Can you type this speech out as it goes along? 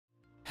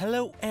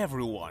Hello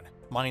everyone,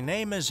 my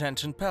name is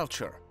Anton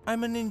Pelcher.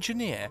 I'm an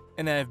engineer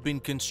and I've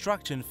been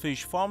constructing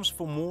fish farms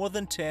for more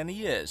than 10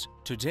 years.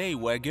 Today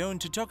we're going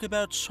to talk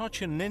about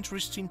such an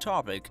interesting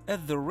topic as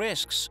the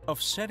risks of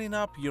setting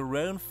up your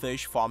own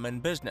fish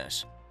farming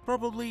business.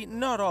 Probably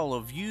not all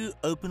of you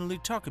openly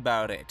talk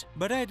about it,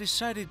 but I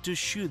decided to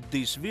shoot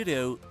this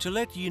video to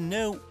let you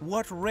know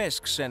what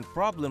risks and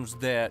problems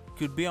there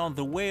could be on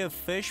the way of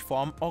fish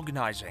farm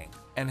organizing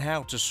and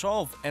how to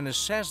solve and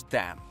assess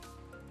them.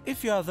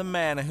 If you are the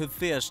man who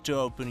fears to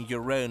open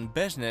your own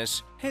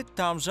business, hit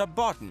thumbs up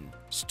button,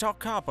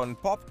 stock up on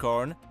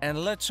popcorn,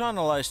 and let's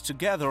analyze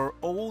together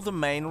all the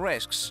main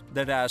risks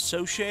that are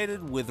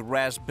associated with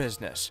RAS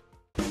business.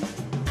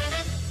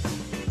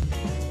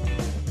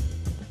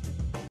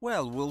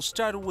 Well, we'll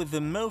start with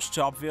the most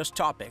obvious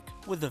topic,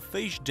 with the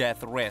fish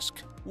death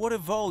risk. What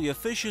if all your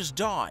fishes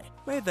die?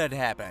 May that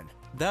happen?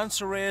 The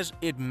answer is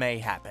it may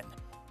happen.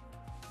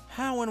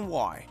 How and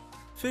why?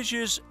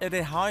 Fishes at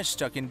a high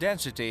stocking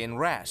density in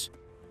RAS.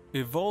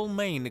 If all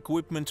main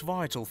equipment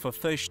vital for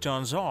fish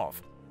turns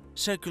off,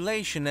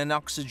 circulation and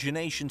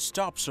oxygenation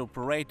stops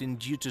operating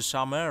due to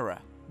some error,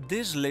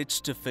 this leads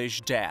to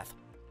fish death.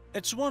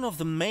 It's one of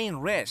the main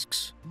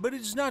risks, but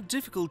it's not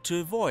difficult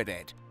to avoid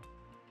it.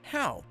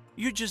 How?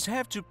 You just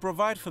have to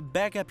provide for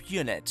backup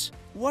units.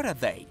 What are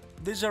they?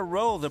 These are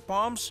roller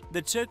pumps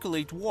that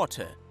circulate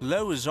water.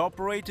 Low is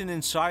operating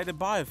inside a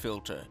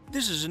biofilter.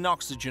 This is an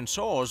oxygen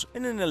source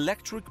and an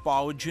electric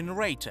power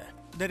generator.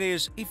 That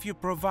is, if you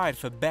provide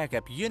for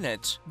backup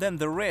units, then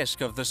the risk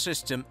of the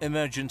system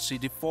emergency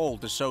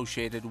default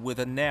associated with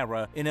an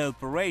error in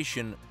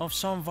operation of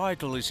some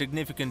vitally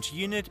significant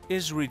unit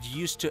is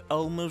reduced to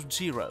almost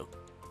zero.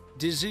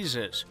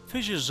 Diseases.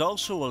 Fish is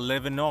also a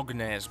living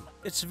organism.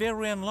 It's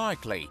very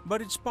unlikely,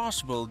 but it's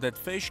possible that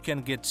fish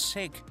can get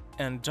sick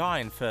and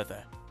die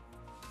further.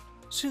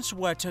 Since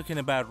we're talking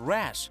about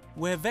RAS,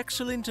 we have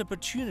excellent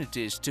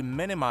opportunities to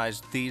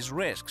minimize these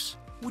risks,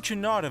 which are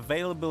not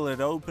available at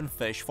open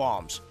fish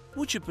farms.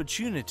 Which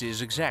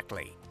opportunities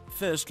exactly?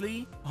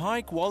 Firstly,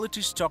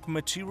 high-quality stock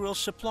material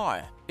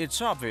supply.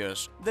 It's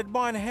obvious that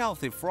buying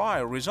healthy fry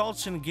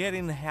results in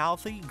getting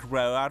healthy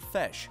grow-out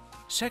fish.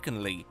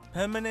 Secondly,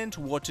 permanent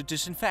water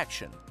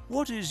disinfection.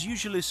 Water is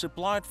usually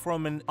supplied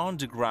from an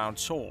underground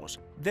source.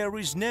 There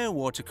is no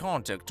water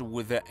contact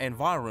with the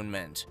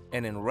environment,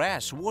 and in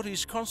RAS, water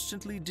is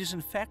constantly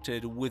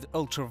disinfected with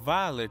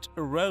ultraviolet,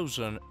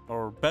 erosion,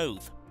 or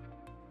both.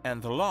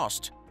 And the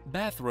last,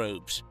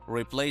 bathrobes,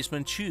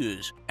 replacement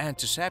shoes,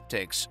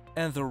 antiseptics,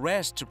 and the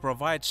rest to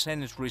provide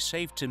sanitary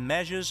safety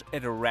measures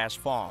at a RAS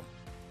farm.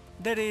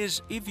 That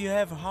is, if you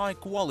have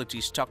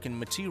high-quality stocking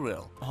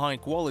material,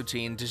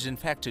 high-quality and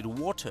disinfected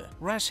water,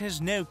 RAS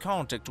has no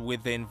contact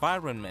with the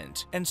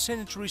environment, and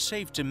sanitary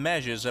safety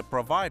measures are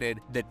provided.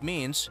 That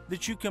means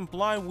that you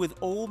comply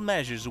with all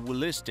measures we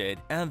listed,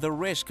 and the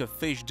risk of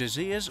fish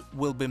disease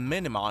will be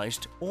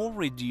minimized or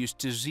reduced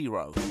to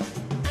zero.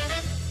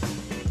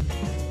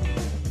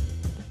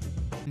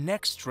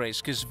 Next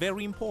risk is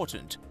very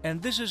important, and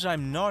this is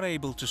I'm not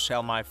able to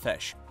sell my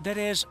fish. That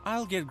is,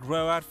 I'll get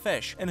grow-out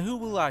fish, and who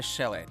will I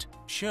sell it?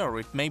 Sure,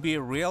 it may be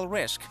a real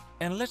risk,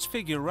 and let's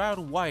figure out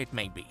why it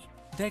may be.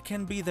 There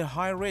can be the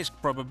high-risk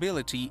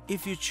probability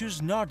if you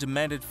choose not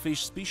demanded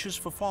fish species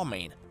for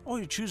farming, or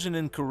you choose an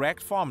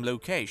incorrect farm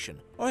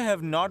location, or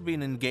have not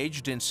been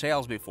engaged in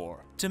sales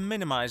before. To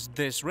minimize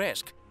this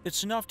risk,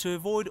 it's enough to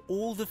avoid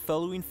all the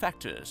following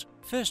factors.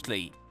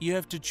 Firstly, you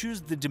have to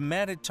choose the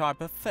demanded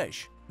type of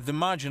fish, the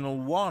marginal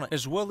one,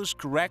 as well as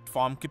correct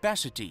farm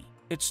capacity.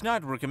 It's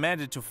not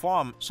recommended to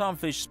farm some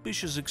fish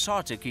species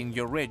exotic in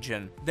your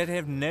region that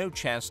have no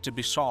chance to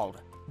be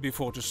sold.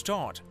 Before to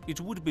start,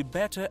 it would be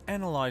better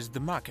analyze the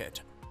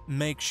market.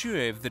 Make sure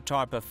if the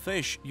type of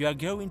fish you are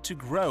going to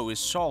grow is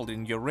sold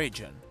in your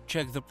region.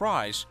 Check the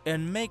price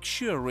and make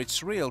sure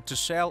it's real to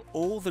sell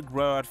all the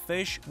grow-out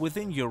fish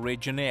within your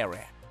region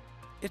area.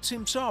 It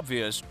seems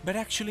obvious, but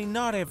actually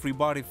not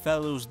everybody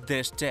follows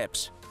these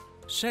tips.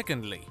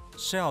 Secondly,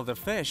 sell the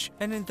fish,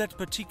 and in that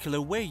particular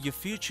way your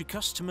future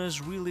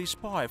customers really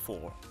spy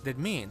for. That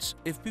means,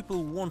 if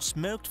people want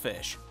smoked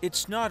fish,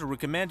 it's not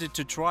recommended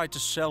to try to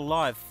sell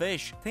live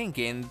fish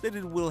thinking that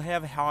it will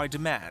have high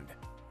demand.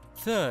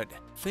 Third,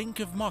 think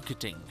of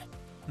marketing.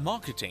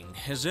 Marketing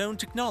has own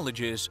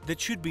technologies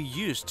that should be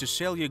used to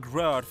sell your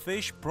grow-out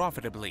fish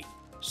profitably.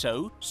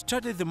 So,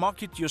 study the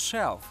market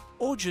yourself,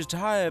 or just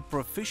hire a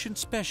proficient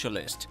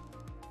specialist.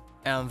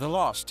 And the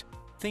last,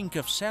 think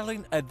of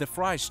selling at the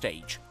fry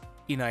stage.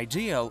 In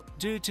ideal,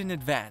 do it in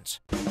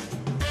advance.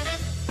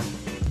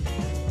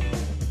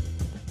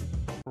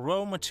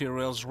 Raw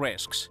materials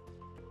risks.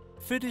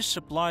 Feed is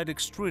supplied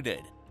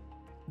extruded.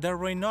 There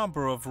are a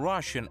number of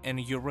Russian and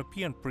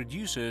European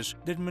producers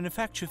that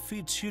manufacture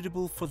feed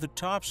suitable for the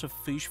types of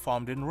fish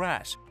farmed in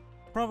RAS.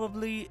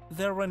 Probably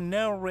there are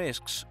no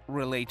risks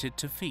related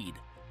to feed.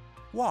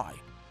 Why?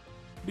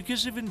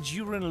 Because even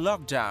during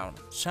lockdown,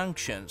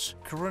 sanctions,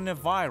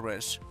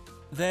 coronavirus,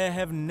 there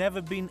have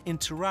never been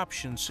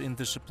interruptions in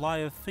the supply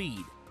of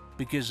feed.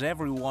 because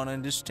everyone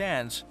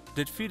understands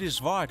that feed is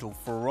vital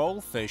for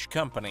all fish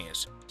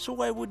companies, so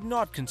I would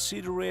not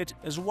consider it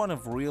as one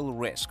of real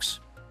risks.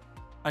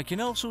 I can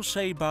also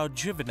say about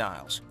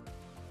juveniles.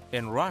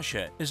 In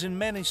Russia, as in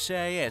many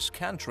CIS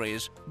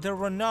countries, there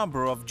are a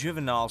number of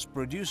juveniles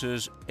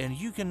producers and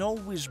you can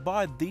always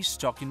buy this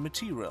stocking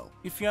material.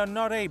 If you are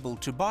not able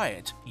to buy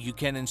it, you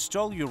can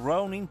install your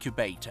own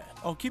incubator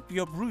or keep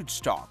your brood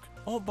stock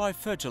or buy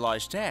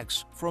fertilized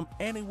eggs from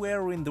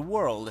anywhere in the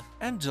world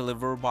and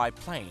deliver by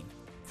plane.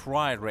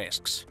 Flight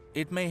risks.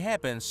 It may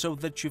happen so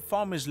that your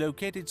farm is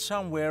located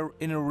somewhere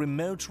in a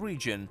remote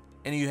region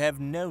and you have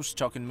no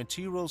stocking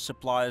material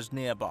suppliers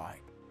nearby.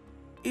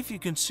 If you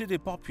consider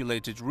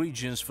populated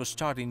regions for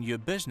starting your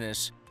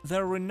business,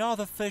 there are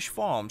another fish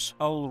farms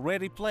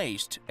already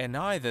placed and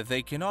either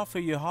they can offer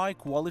you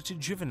high-quality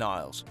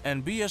juveniles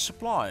and be your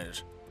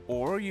suppliers,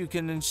 or you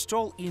can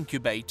install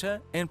incubator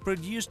and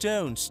produce your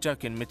own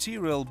stocking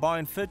material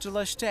buying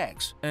fertilized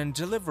eggs and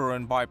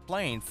delivering by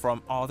plane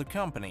from other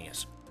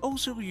companies.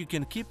 Also, you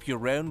can keep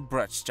your own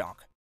broodstock.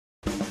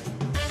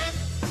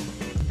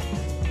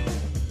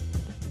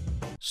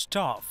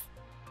 Staff.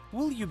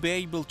 Will you be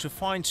able to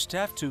find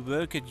staff to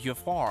work at your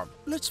farm?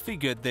 Let's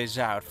figure this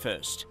out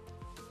first.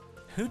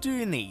 Who do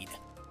you need?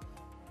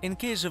 In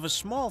case of a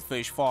small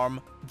fish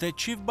farm, the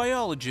chief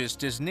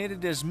biologist is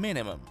needed as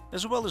minimum,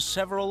 as well as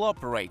several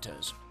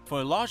operators.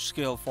 For a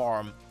large-scale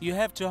farm, you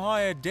have to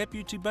hire a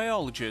deputy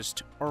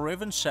biologist or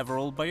even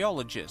several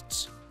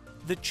biologists.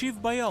 The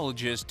chief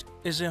biologist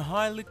is a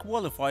highly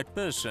qualified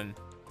person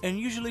and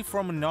usually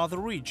from another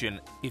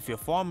region if your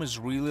farm is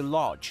really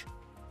large.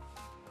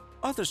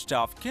 Other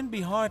staff can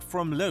be hired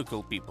from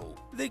local people.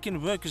 They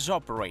can work as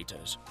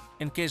operators.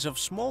 In case of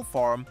small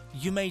farm,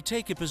 you may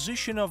take a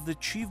position of the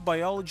chief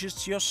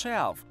biologist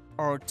yourself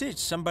or teach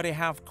somebody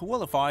half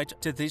qualified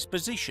to this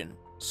position.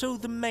 So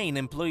the main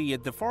employee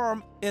at the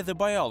farm is the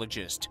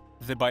biologist.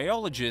 The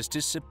biologist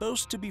is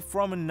supposed to be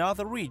from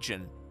another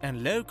region,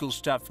 and local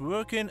staff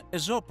working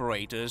as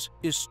operators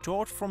is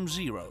taught from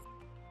zero.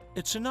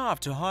 It's enough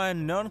to hire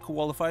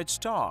non-qualified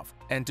staff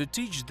and to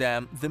teach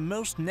them the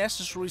most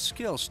necessary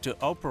skills to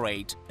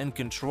operate and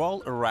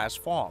control a RAS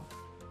farm.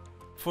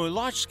 For a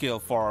large-scale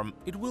farm,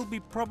 it will be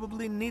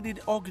probably needed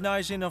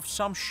organizing of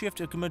some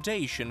shift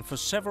accommodation for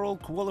several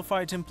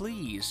qualified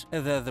employees,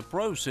 although the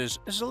process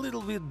is a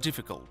little bit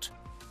difficult.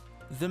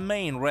 The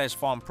main RAS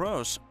farm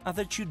pros are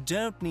that you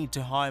don't need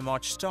to hire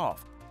much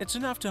staff. It's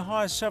enough to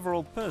hire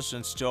several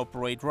persons to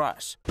operate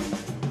RAS.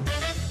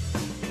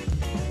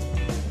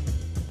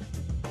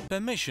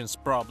 Permissions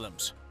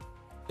problems.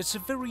 It's a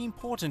very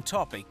important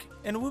topic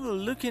and we will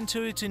look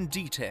into it in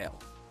detail.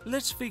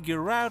 Let's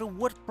figure out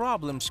what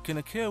problems can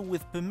occur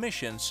with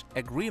permissions,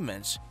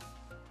 agreements,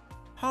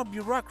 how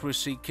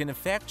bureaucracy can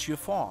affect your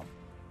farm.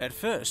 At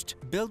first,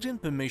 building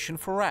permission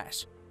for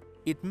RAS.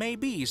 It may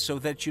be so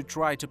that you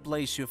try to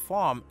place your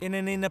farm in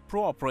an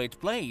inappropriate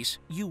place,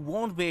 you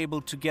won't be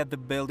able to get the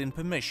building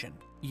permission.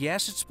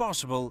 Yes, it's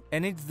possible,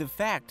 and it's the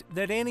fact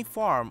that any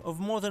farm of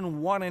more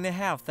than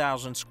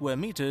 1,500 square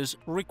meters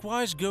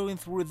requires going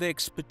through the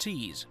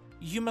expertise.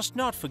 You must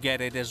not forget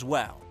it as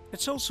well.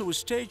 It's also a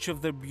stage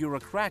of the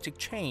bureaucratic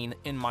chain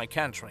in my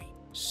country.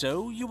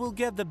 So you will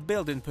get the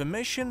building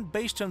permission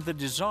based on the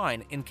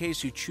design in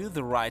case you choose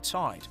the right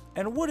site.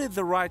 And what is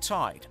the right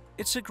site?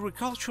 It's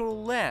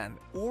agricultural land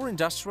or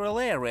industrial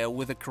area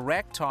with the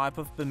correct type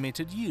of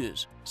permitted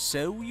use,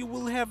 so you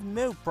will have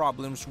no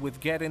problems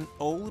with getting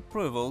all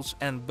approvals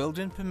and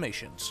building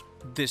permissions.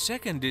 The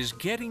second is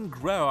getting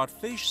grow-out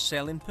fish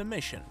selling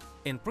permission.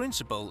 In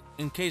principle,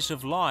 in case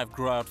of live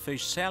grow-out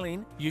fish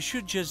selling, you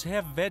should just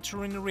have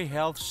veterinary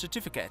health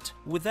certificate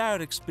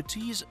without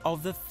expertise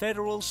of the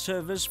Federal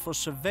Service for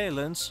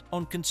Surveillance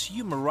on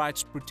Consumer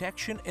Rights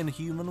Protection and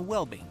Human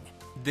Well-being.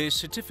 This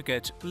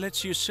certificate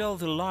lets you sell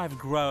the live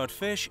grow-out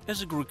fish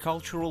as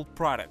agricultural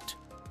product.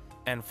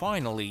 And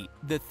finally,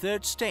 the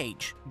third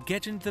stage,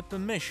 getting the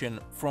permission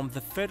from the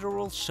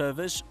Federal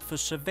Service for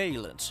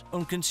Surveillance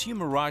on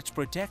Consumer Rights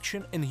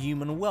Protection and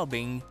Human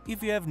Well-being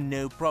if you have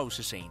no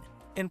processing.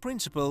 In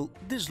principle,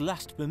 this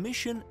last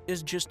permission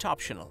is just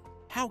optional.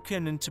 How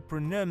can an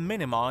entrepreneur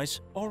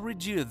minimize or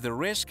reduce the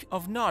risk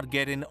of not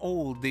getting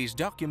all these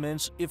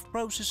documents if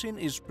processing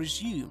is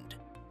presumed?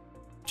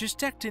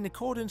 Just act in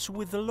accordance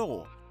with the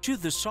law, choose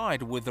the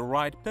site with the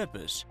right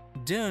purpose,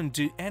 don't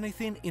do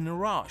anything in a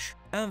rush,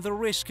 and the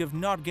risk of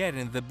not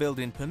getting the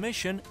building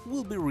permission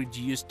will be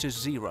reduced to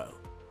zero.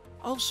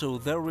 Also,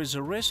 there is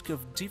a risk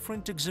of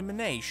different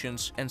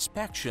examinations,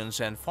 inspections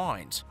and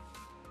fines.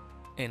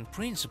 In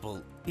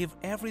principle, if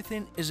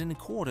everything is in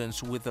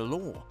accordance with the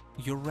law,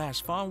 your RAS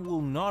farm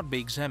will not be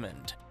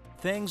examined.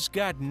 Thanks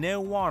God no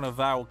one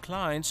of our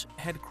clients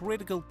had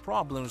critical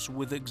problems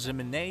with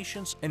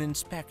examinations and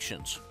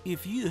inspections.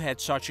 If you had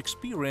such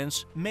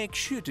experience, make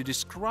sure to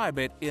describe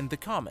it in the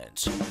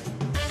comments.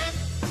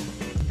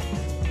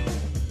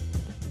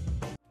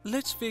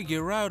 Let's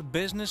figure out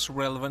business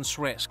relevance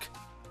risk.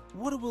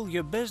 What will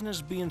your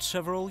business be in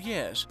several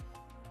years?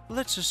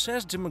 Let's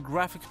assess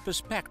demographic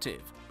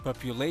perspective.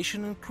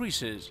 Population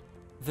increases.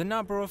 the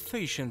number of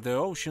fish in the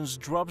oceans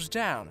drops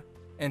down,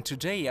 and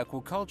today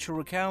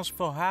aquaculture accounts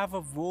for half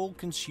of all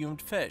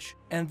consumed fish,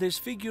 and this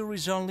figure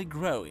is only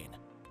growing.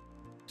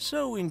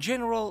 So, in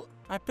general,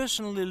 I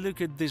personally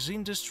look at this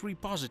industry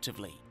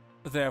positively.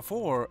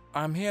 Therefore,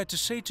 I'm here to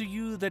say to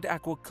you that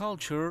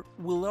aquaculture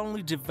will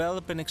only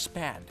develop and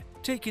expand,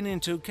 taking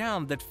into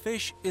account that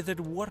fish is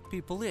what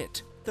people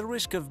eat. The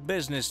risk of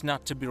business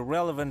not to be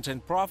relevant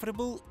and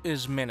profitable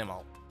is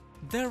minimal.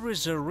 There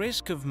is a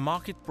risk of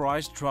market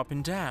price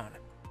dropping down.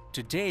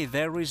 Today,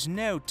 there is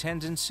no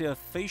tendency of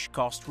fish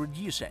cost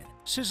reducing.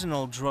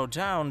 Seasonal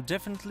drawdown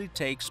definitely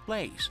takes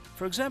place.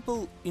 For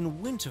example,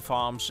 in winter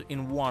farms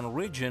in one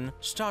region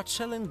start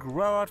selling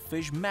grow-out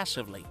fish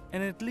massively,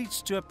 and it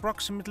leads to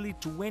approximately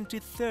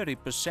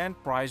 20–30%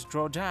 price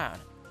drawdown.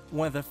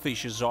 When the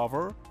fish is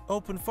over,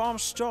 open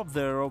farms stop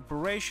their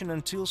operation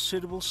until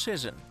suitable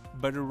season,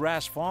 but a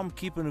RAS farm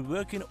keep on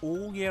working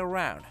all year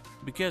round.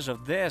 Because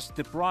of this,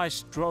 the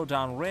price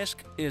drawdown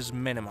risk is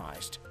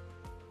minimized.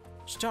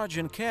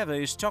 Sturgeon caviar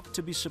is thought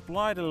to be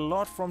supplied a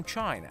lot from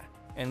China,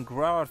 and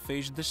grow-out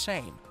fish the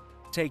same.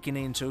 Taking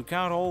into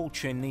account all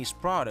Chinese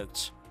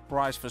products,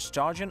 price for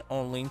sturgeon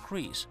only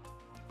increase.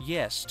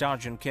 Yes,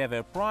 sturgeon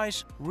caviar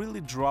price really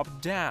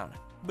dropped down,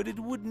 but it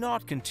would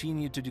not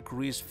continue to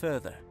decrease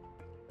further.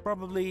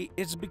 Probably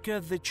it's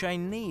because the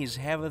Chinese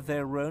have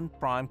their own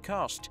prime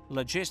cost,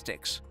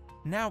 logistics.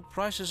 Now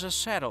prices are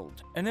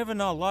settled and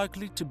even are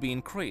likely to be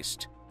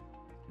increased.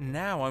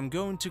 Now I'm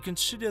going to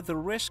consider the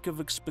risk of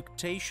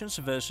expectations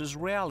versus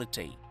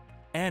reality.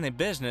 Any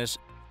business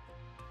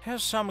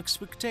has some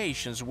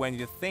expectations when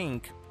you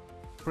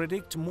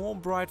predict more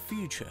bright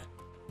future,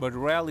 but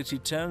reality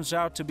turns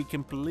out to be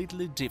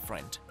completely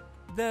different.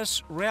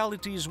 Thus,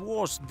 reality is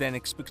worse than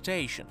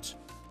expectations,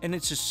 and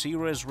it's a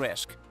serious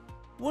risk.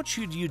 What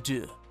should you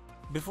do?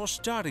 Before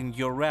starting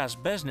your RAS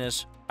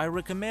business, I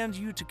recommend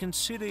you to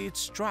consider its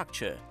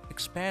structure,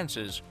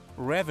 expenses,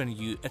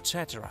 revenue,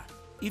 etc.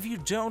 If you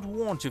don't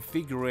want to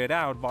figure it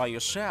out by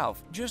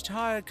yourself, just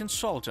hire a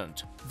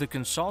consultant. The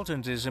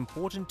consultant is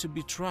important to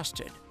be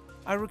trusted.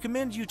 I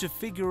recommend you to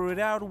figure it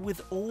out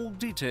with all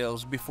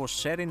details before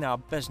setting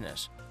up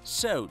business.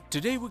 So,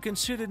 today we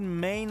considered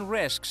main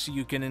risks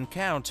you can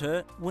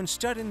encounter when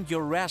starting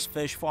your RAS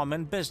fish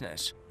farming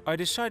business. I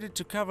decided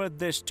to cover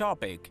this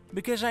topic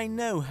because I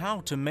know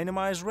how to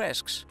minimize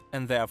risks,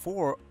 and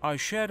therefore I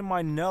shared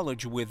my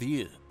knowledge with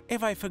you.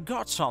 If I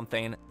forgot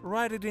something,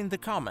 write it in the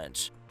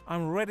comments.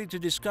 I'm ready to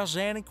discuss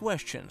any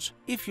questions.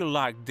 If you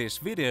liked this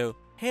video,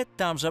 hit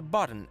thumbs up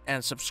button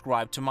and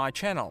subscribe to my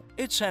channel.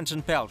 It's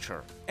Anton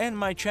Pelcher, and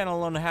my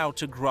channel on how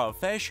to grow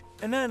fish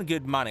and earn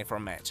good money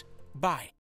from it. Bye!